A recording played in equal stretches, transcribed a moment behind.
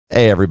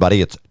Hey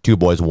everybody, it's Two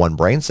Boys, One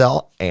Brain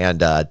Cell, and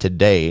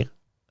today,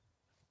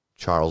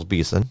 Charles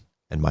Beeson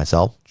and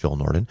myself, Joel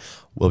Norden,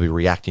 will be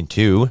reacting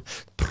to,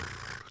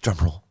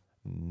 drumroll,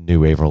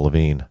 new Avril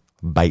Lavigne,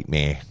 Bite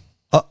Me.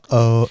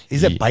 Uh-oh.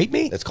 Is it Bite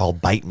Me? It's called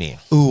Bite Me.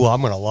 Ooh,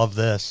 I'm going to love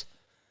this.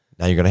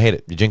 Now you're going to hate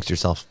it. You jinxed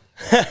yourself.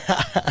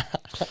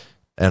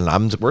 And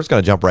we're just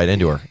going to jump right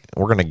into her.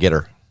 We're going to get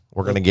her.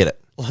 We're going to get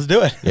it. Let's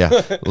do it. Yeah,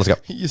 let's go.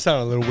 You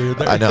sound a little weird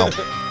there. I know.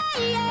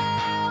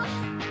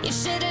 You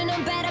should have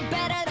known better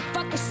to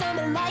fuck with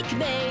someone like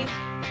me.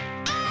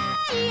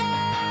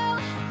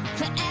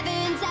 Forever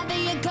and ever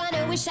you're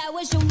gonna wish I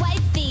was your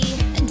wifey.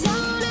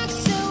 Don't act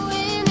so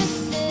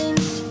innocent.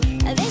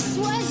 This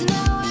was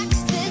no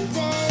accident.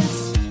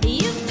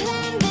 You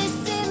planned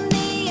this in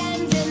the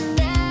end and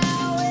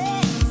now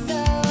it's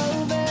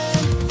over.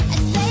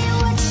 Say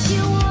what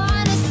you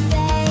wanna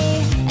say.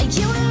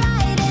 You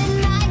lied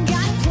and I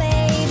got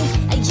played.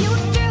 You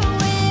threw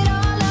it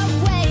all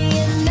away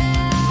and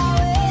now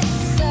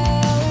it's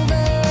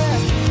over.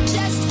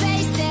 Just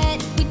face it,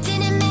 we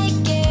didn't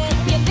make it.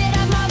 You bit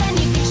off more than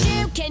you could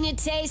chew. Can you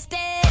taste it?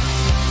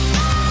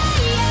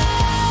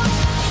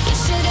 You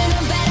should've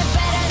known better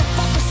to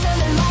fuck with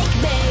someone like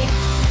me.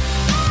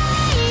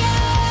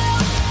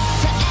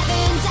 Forever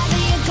and ever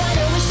you're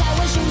gonna wish I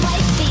was your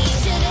wifey.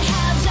 Should've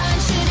held on,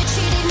 should've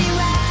treated me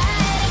right.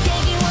 I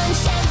gave you one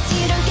chance,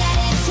 you don't get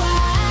it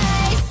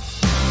twice.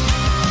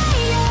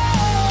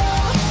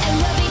 And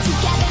we'll be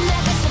together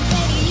never, so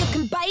baby you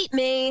can bite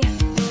me.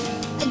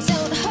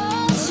 Don't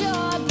hold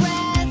your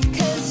breath,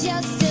 'cause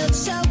you're still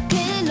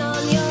choking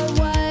on your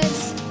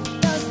words.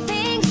 Those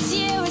things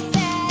you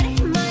said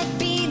might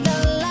be the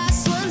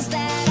last ones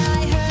that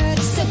I heard.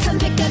 So come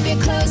pick up your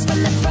clothes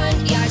from the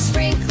front yard.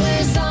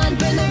 Sprinklers on,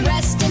 burn the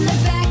rest in the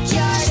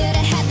backyard.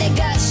 Should've had the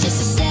guts just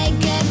to say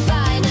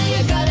goodbye. Now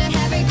you're gonna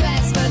have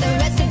regrets for the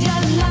rest of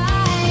your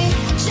life.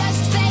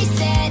 Just face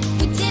it,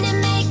 we didn't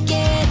make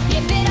it.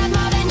 You bit off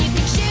more than you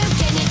could chew.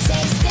 Can you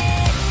taste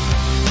it?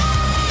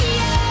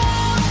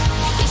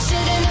 You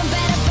should've known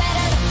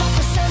better to fuck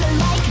with someone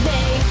like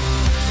me.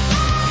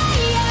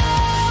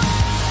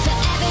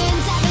 Forever and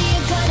ever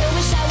you're gonna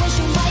wish I was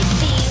your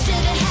wifey.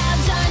 Should've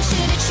held on,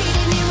 should've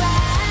treated me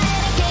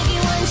right. I gave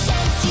you one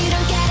chance, you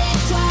don't get it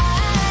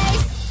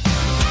twice.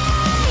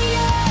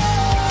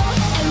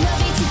 And we'll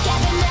be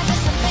together never,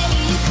 so baby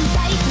you can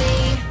bite me.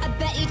 I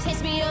bet you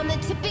taste me on the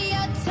tip of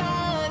your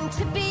tongue,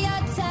 tip of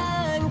your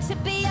tongue, tip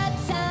of your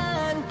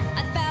tongue.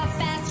 I fell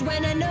fast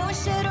when I know I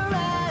should've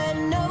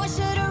run, know I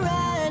should've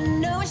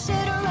run, know I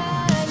should've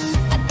run.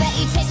 I bet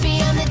you taste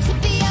me on the tip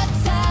of your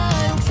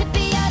tongue, tip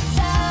of your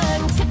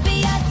tongue, tip of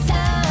your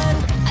tongue.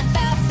 I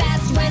fell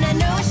fast when I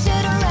know I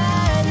should've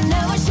run,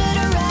 know I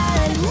should've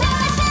run, know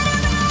I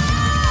should've run.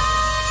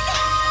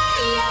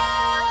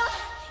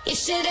 You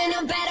should've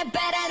known better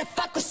to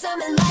fuck with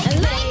someone like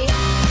me.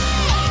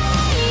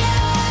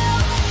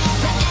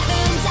 Forever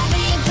and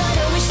ever you're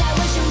gonna wish I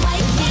was your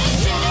wifey.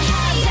 Should've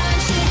held on,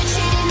 should've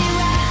treated me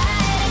right.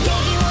 I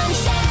gave you one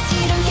chance,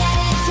 you don't get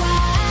it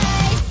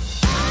twice.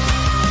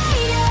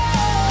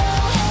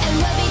 And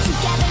we'll be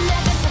together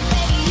never, so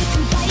baby you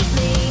can bite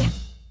me.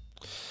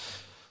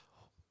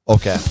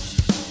 Okay.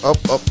 Oh.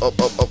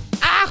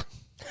 Ah!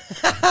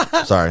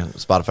 Sorry,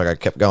 Spotify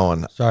kept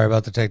going. Sorry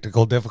about the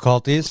technical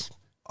difficulties.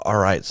 All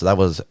right, so that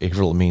was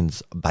Avril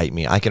Lavigne's Bite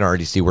Me. I can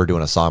already see we're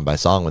doing a song by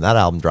song when that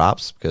album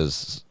drops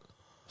because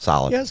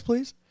solid. Yes,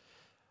 please.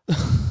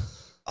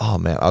 Oh,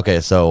 man.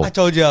 Okay, so I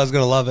told you I was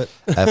going to love it.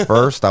 at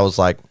first I was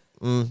like,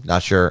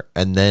 not sure.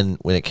 And then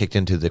when it kicked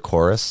into the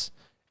chorus,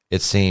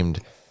 it seemed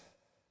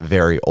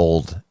very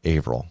old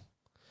Avril.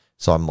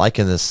 So I'm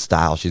liking this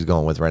style she's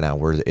going with right now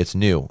where it's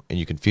new and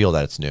you can feel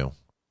that it's new.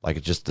 Like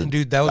it's just,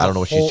 Dude, that was I don't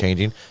know what she's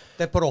changing.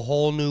 That put a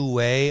whole new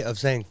way of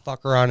saying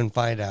fuck around and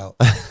find out.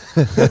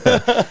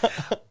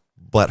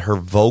 But her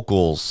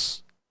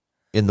vocals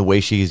in the way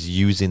she's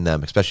using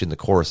them, especially in the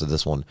chorus of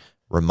this one,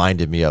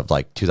 reminded me of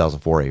like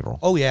 2004 Avril.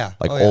 Oh, yeah.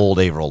 Like Oh, yeah. old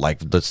Avril, like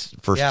the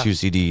first Yeah. two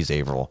CDs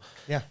Avril.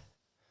 Yeah.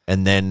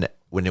 And then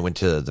when it went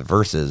to the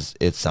verses,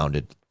 it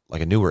sounded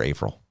like a newer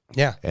Avril.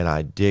 Yeah. And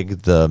I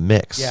dig the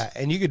mix. Yeah.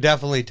 And you could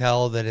definitely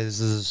tell that this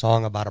is a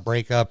song about a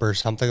breakup or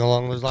something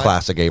along those lines.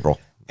 Classic Avril.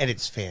 And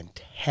it's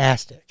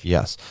fantastic.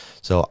 Yes.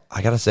 So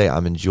I gotta say,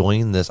 I'm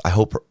enjoying this. I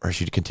hope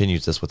she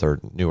continues this with her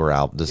newer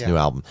album, new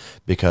album,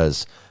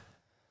 because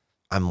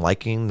I'm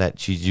liking that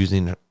she's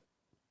using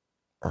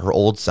her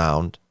old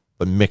sound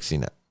but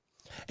mixing it.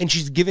 And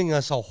she's giving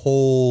us a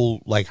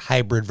whole like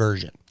hybrid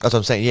version. That's what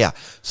I'm saying. Yeah.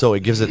 So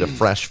it gives it a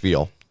fresh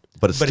feel,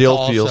 but it But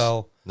still it's feels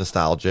also-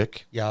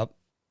 nostalgic Yep.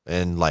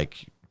 and like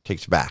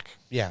takes you back.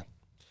 Yeah.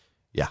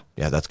 Yeah.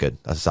 That's good.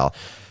 That's solid.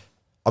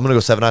 I'm gonna go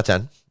 7 out of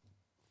 10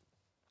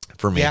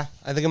 for me. Yeah.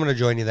 I think I'm going to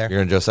join you there. You're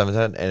gonna go 7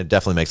 out of 10, and it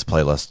definitely makes a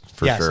playlist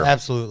for Yes, sure.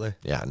 absolutely.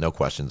 Yeah. No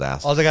questions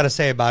asked. All I got to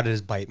say about it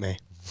is bite me.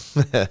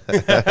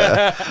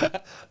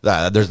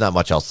 There's not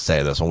much else to say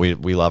to this one.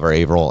 We love our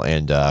Avril,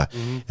 and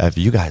if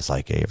you guys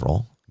like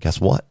Avril, guess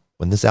what?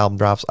 When this album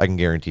drops, I can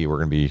guarantee we're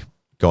gonna be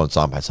going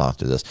song by song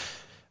through this.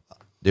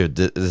 Dude,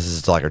 this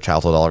is like our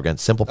childhood all again.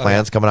 Simple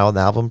Plans coming out with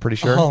an album, pretty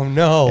sure. Oh,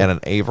 no. And an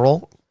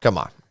Avril. Come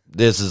on.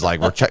 This is like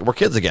we're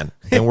kids again,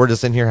 and we're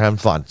just in here having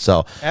fun.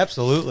 So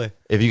Absolutely.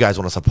 if you guys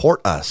want to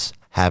support us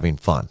having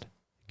fun,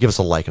 give us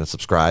a like and a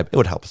subscribe. It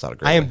would help us out a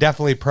great. I am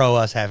definitely pro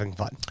us having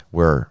fun.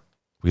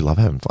 We love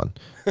having fun,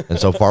 and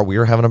so far we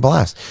are having a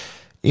blast.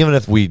 Even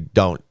if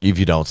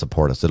you don't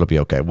support us, it'll be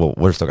okay.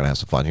 We're still gonna have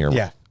some fun here.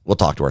 Yeah. We'll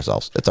talk to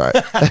ourselves. It's all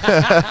right.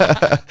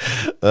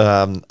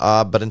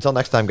 But until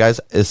next time,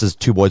 guys, this is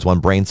Two Boys, One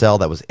Brain Cell.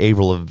 That was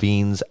Avril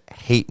Lavigne's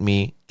Hate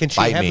Me. Can she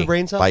Bite have me, the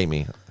brain cell? Bite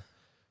Me.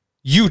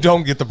 You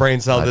don't get the brain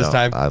cell this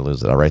time. I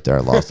lose it. Right there, I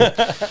lost it.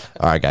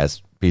 All right,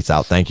 guys. Peace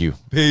out. Thank you.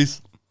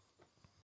 Peace.